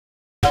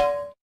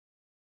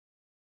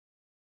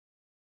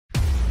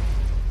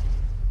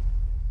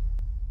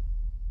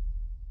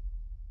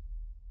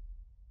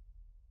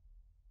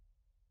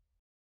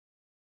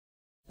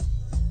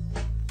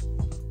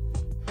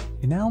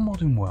In our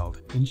modern world,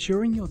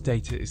 ensuring your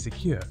data is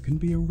secure can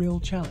be a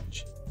real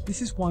challenge.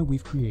 This is why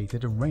we've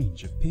created a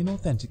range of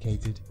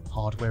PIN-authenticated,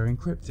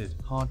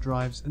 hardware-encrypted hard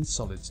drives and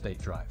solid-state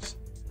drives,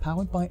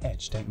 powered by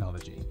Edge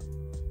technology.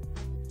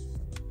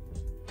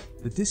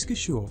 The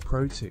DiskAssure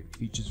Pro 2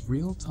 features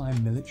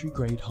real-time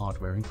military-grade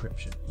hardware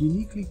encryption,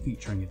 uniquely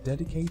featuring a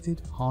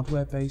dedicated,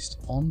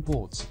 hardware-based,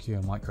 on-board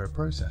secure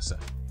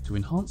microprocessor to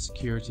enhance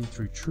security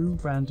through true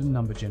random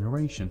number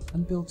generation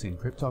and built-in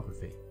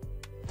cryptography.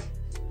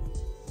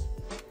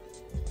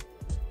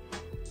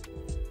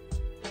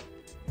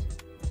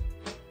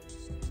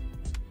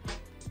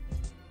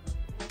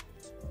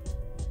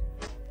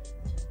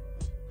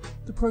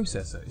 The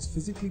processor is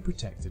physically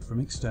protected from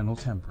external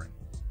tampering,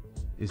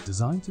 is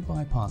designed to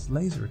bypass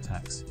laser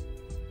attacks,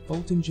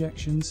 fault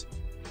injections,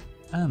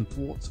 and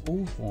thwarts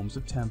all forms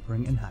of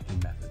tampering and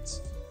hacking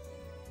methods.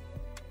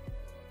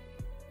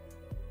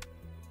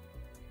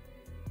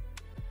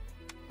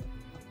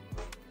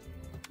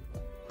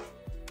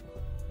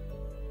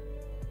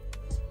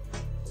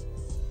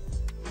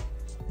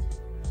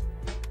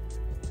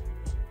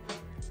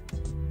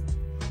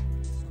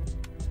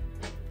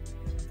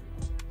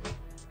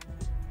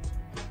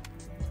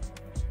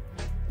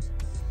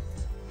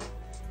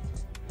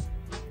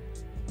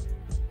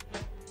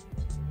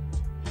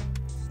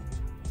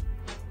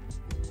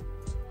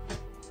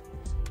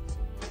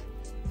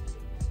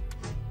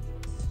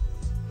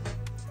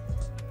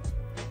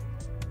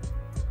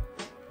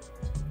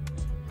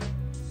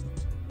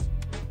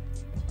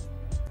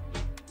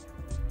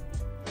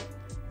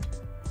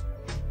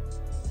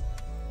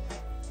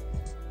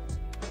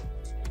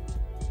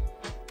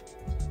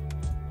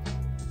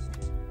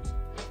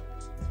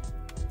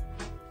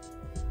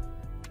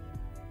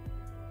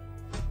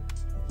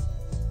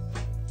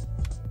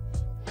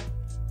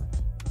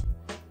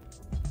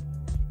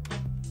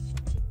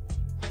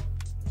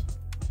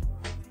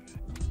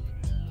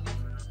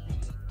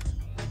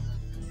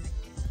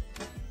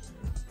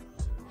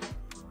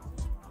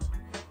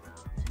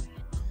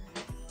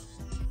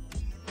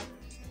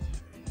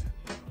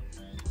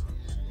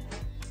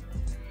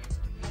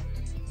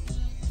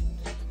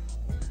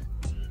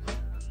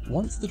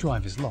 Once the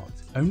drive is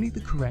locked, only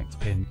the correct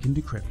PIN can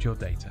decrypt your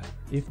data.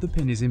 If the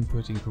PIN is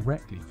input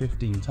incorrectly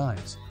 15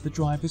 times, the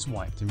drive is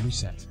wiped and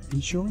reset,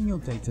 ensuring your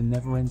data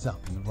never ends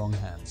up in the wrong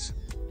hands.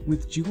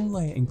 With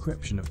dual-layer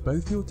encryption of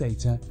both your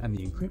data and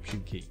the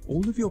encryption key,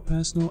 all of your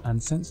personal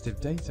and sensitive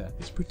data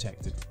is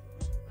protected.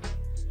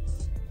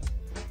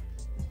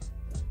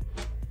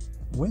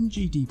 When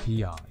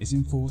GDPR is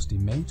enforced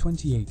in May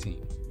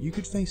 2018, you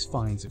could face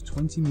fines of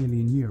 €20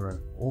 million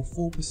or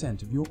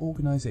 4% of your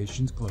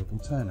organization's global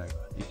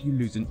turnover if you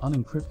lose an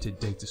unencrypted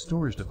data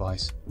storage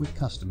device with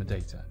customer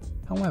data.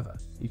 However,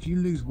 if you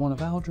lose one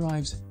of our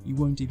drives, you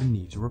won't even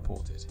need to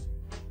report it.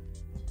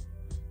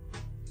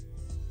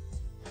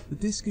 The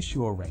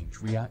DiskAssure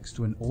range reacts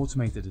to an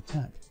automated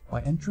attack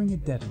by entering a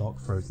deadlock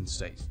frozen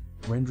state,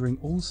 rendering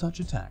all such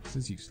attacks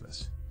as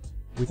useless.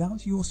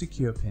 Without your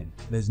secure PIN,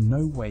 there's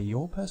no way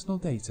your personal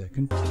data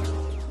can...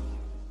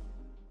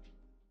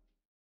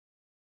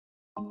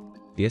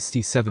 The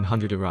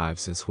SD700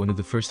 arrives as one of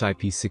the first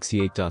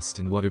IP68 dust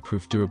and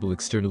waterproof durable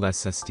external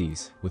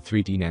SSDs with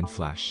 3D NAND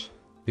flash.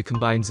 It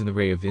combines an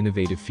array of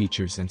innovative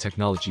features and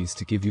technologies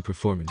to give you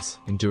performance,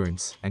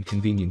 endurance, and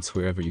convenience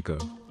wherever you go.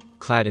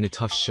 Clad in a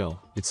tough shell,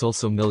 it's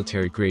also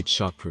military-grade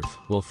shockproof,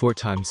 while 4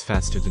 times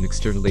faster than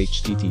external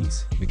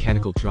HDDs,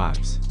 mechanical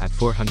drives, at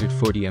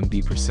 440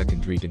 MB per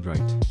second read and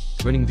write.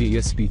 Running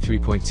via USB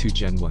 3.2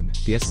 Gen 1,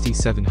 the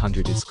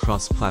SD700 is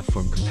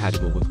cross-platform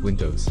compatible with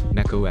Windows,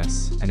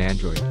 macOS, and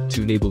Android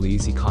to enable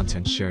easy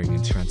content sharing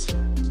and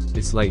transfer.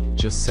 It's light,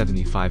 just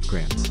 75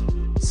 grams.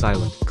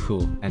 Silent,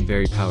 cool, and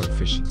very power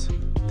efficient.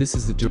 This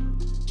is the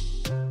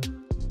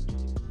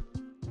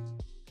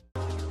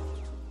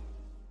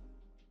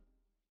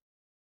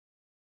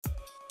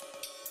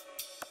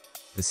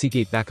The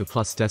Seagate Backup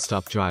Plus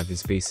desktop drive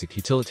is basic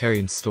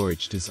utilitarian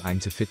storage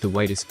designed to fit the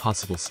widest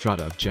possible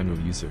strata of general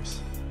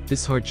users.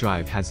 This hard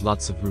drive has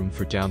lots of room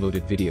for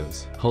downloaded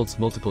videos, holds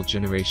multiple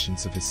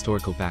generations of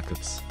historical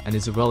backups, and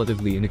is a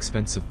relatively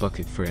inexpensive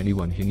bucket for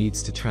anyone who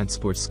needs to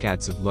transport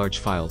scads of large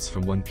files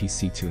from one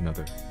PC to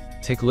another.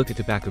 Take a look at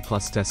the Backup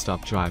Plus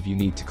desktop drive you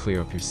need to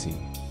clear up your C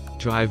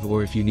drive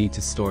or if you need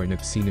to store an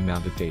obscene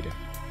amount of data.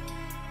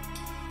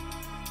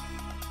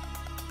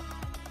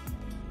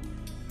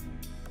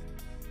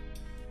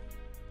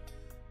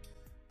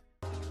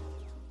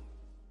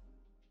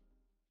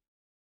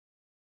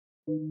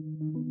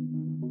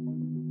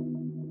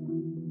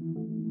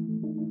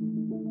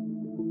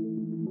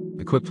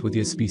 Equipped with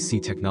USB-C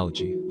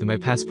technology, the My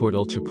Passport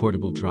Ultra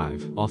Portable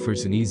Drive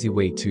offers an easy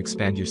way to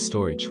expand your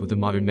storage with a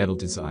modern metal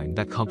design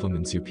that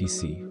complements your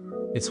PC.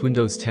 It's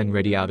Windows 10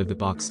 ready out of the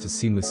box to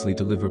seamlessly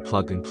deliver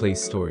plug-and-play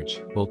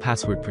storage, while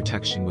password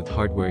protection with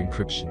hardware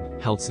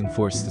encryption helps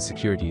enforce the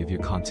security of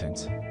your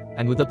content.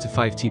 And with up to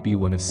 5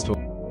 TB of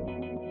storage,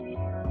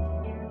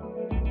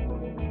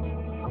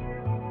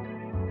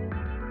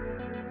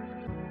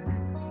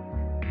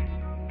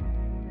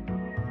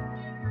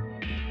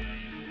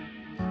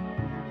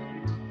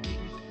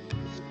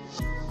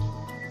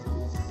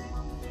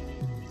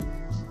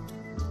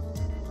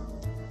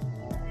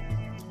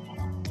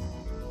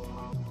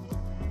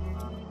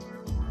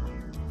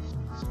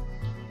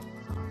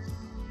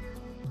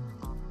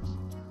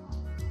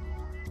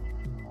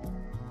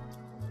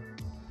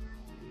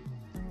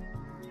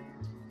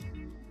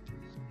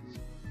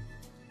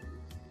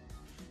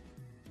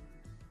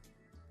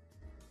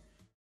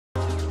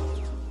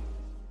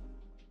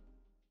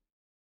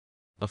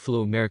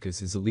 Flow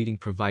Americas is a leading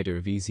provider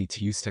of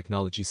easy-to-use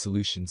technology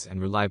solutions and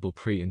reliable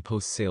pre- and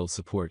post-sales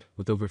support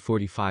with over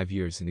 45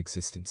 years in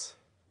existence.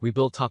 We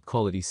build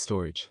top-quality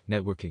storage,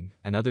 networking,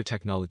 and other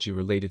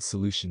technology-related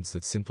solutions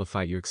that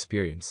simplify your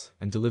experience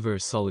and deliver a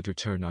solid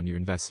return on your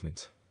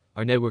investment.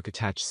 Our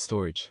network-attached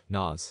storage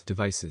 (NAS)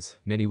 devices,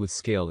 many with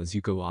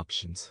scale-as-you-go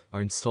options,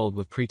 are installed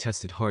with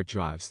pre-tested hard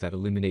drives that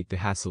eliminate the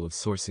hassle of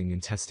sourcing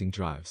and testing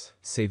drives,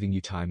 saving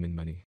you time and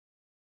money.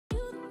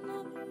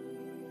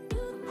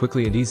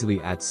 Quickly and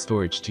easily add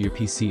storage to your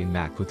PC and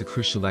Mac with the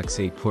Crucial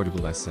X8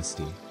 portable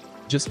SSD.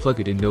 Just plug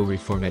it in, no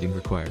reformatting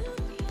required.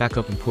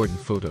 Backup important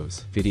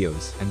photos,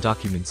 videos, and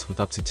documents with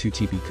up to 2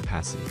 TB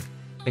capacity.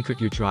 Encrypt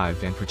your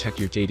drive and protect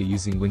your data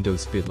using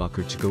Windows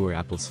BitLocker to go or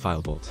Apple's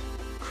FileVault.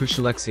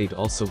 Crucial X8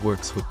 also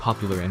works with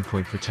popular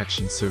endpoint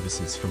protection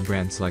services from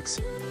brands like